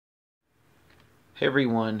Hey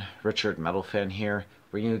everyone, Richard Metal Fan here,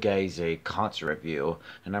 bringing you guys a concert review,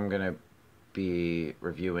 and I'm gonna be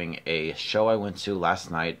reviewing a show I went to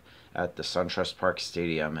last night at the SunTrust Park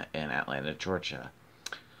Stadium in Atlanta, Georgia.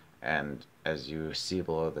 And as you see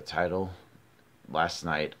below the title, last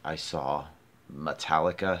night I saw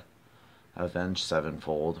Metallica, Avenged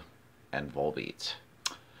Sevenfold, and Volbeat.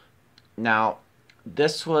 Now,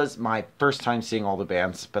 this was my first time seeing all the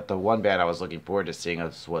bands, but the one band I was looking forward to seeing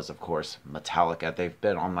was of course, Metallica. They've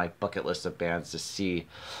been on my bucket list of bands to see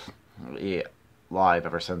live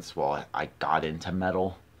ever since, well, I got into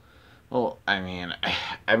metal. Well,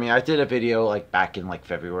 I did a video like back in like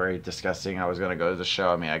February discussing I was gonna go to the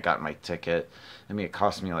show. I got my ticket. It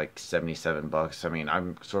cost me like $77.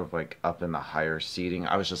 I'm sort of like up in the higher seating.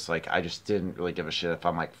 I was just like, I just didn't really give a shit if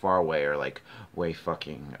I'm like far away or like way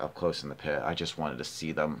fucking up close in the pit. I just wanted to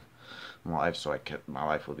see them live so my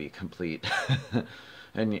life would be complete.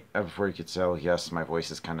 And before you could tell, yes, my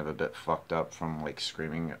voice is kind of a bit fucked up from like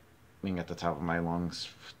screaming at the top of my lungs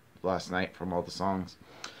last night from all the songs.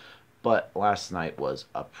 But last night was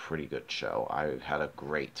a pretty good show. I had a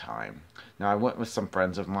great time. Now, I went with some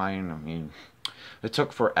friends of mine. It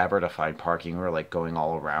took forever to find parking. We were like going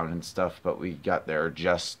all around and stuff, but we got there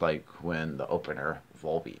just like when the opener,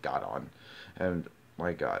 Volbeat, got on. And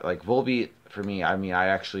my God, like Volbeat, for me, I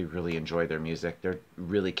actually really enjoy their music. They're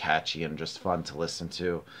really catchy and just fun to listen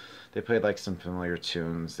to. They played like some familiar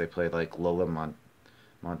tunes. They played like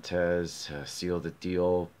Montez, Seal the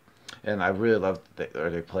Deal. And I really loved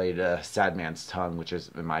they played Sad Man's Tongue, which is,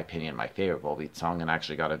 in my opinion, my favorite Volbeat song, and I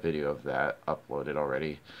actually got a video of that uploaded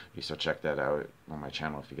already. So check that out on my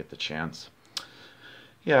channel if you get the chance.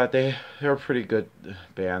 Yeah, they're a pretty good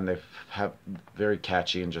band. They have very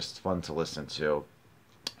catchy and just fun to listen to.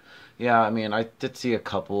 Yeah, I did see a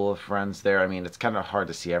couple of friends there. It's kind of hard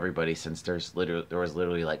to see everybody since there was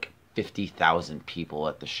literally like 50,000 people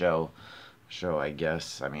at the show, I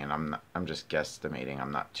guess. I'm just guesstimating.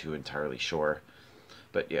 I'm not too entirely sure.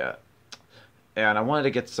 But yeah. And I wanted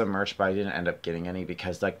to get some merch, but I didn't end up getting any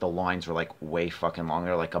because like the lines were like way fucking long.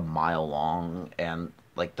 They're like a mile long, and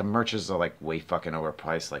like the merches are like way fucking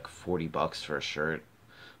overpriced, like $40 for a shirt.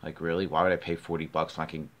 Like really? Why would I pay $40 when I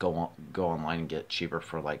can go online and get it cheaper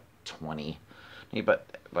for like 20? But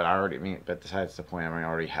but besides the point, I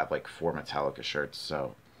already have like 4 Metallica shirts,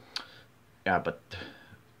 so yeah, but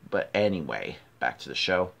anyway, back to the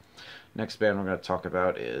show. Next band we're going to talk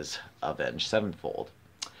about is Avenged Sevenfold.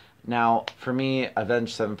 Now, for me,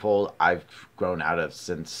 Avenged Sevenfold, I've grown out of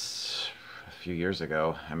since a few years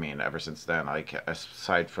ago. Ever since then, like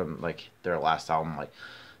aside from like their last album,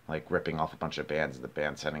 like ripping off a bunch of bands and the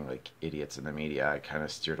band sounding like idiots in the media, I kind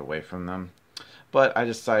of steered away from them. But I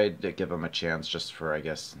decided to give them a chance just for, I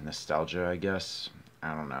guess, nostalgia, I guess.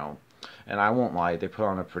 I don't know. And I won't lie, they put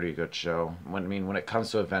on a pretty good show. When it comes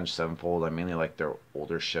to Avenged Sevenfold, I mainly like their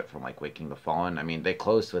older shit from like Waking the Fallen. They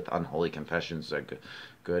closed with Unholy Confessions, a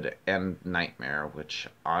good, and Nightmare, which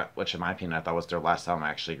in my opinion I thought was their last album I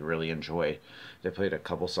actually really enjoyed. They played a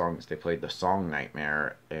couple songs. They played the song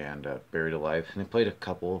Nightmare and Buried Alive, and they played a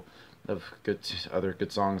couple of other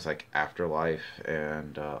good songs like Afterlife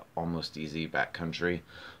and Almost Easy, Backcountry,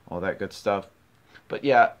 all that good stuff. But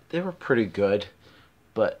yeah, they were pretty good.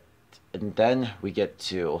 And then we get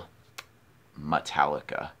to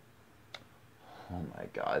Metallica. Oh my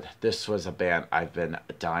God. This was a band I've been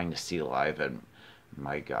dying to see live, and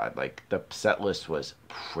my God, like the set list was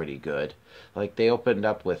pretty good. Like they opened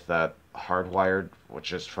up with Hardwired,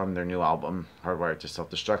 which is from their new album, Hardwired to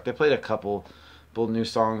Self-Destruct. They played a couple new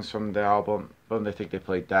songs from the album, but I think they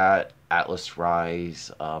played that, Atlas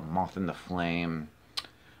Rise, Moth in the Flame,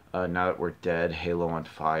 Now That We're Dead, Halo on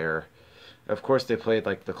Fire. Of course, they played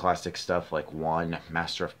like the classic stuff like One,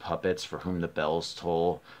 Master of Puppets, For Whom the Bells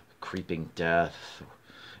Toll, Creeping Death.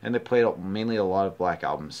 And they played mainly a lot of Black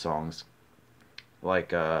Album songs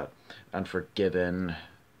like Unforgiven,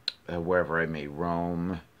 Wherever I May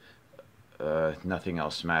Roam, Nothing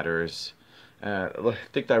Else Matters. I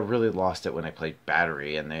think I really lost it when I played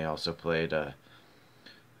Battery, and they also played I'm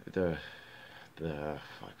trying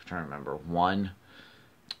to remember, One.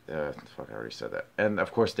 Fuck, I already said that. And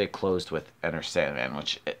of course, they closed with Enter Sandman,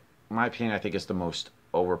 which, in my opinion, I think is the most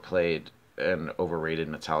overplayed and overrated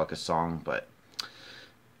Metallica song. But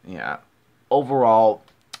yeah, overall,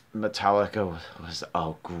 Metallica was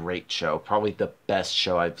a great show. Probably the best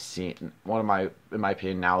show I've seen. In my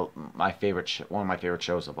opinion, now one of my favorite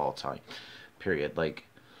shows of all time. Period. Like,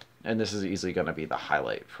 and this is easily going to be the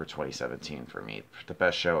highlight for 2017 for me. The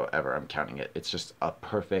best show ever. I'm counting it. It's just a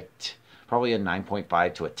perfect. Probably a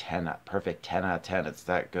 9.5 to a 10, a perfect 10 out of 10. It's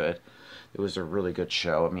that good. It was a really good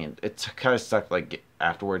show. It kind of sucked like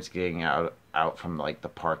afterwards getting out out from like the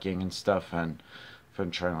parking and stuff, and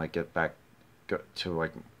from trying to like get back to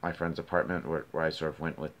like my friend's apartment where I sort of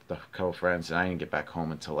went with the couple friends, and I didn't get back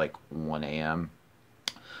home until like 1 a.m.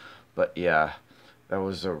 But yeah, that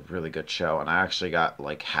was a really good show, and I actually got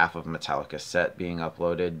like half of Metallica set being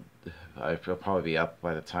uploaded. It'll probably be up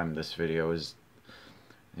by the time this video is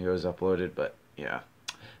uploaded, but yeah,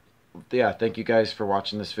 thank you guys for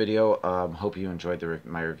watching this video. Hope you enjoyed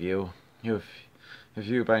my review. If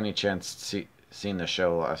you by any chance seen the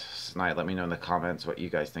show last night, let me know in the comments what you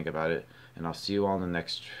guys think about it, and I'll see you all in the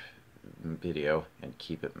next video, and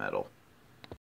keep it metal.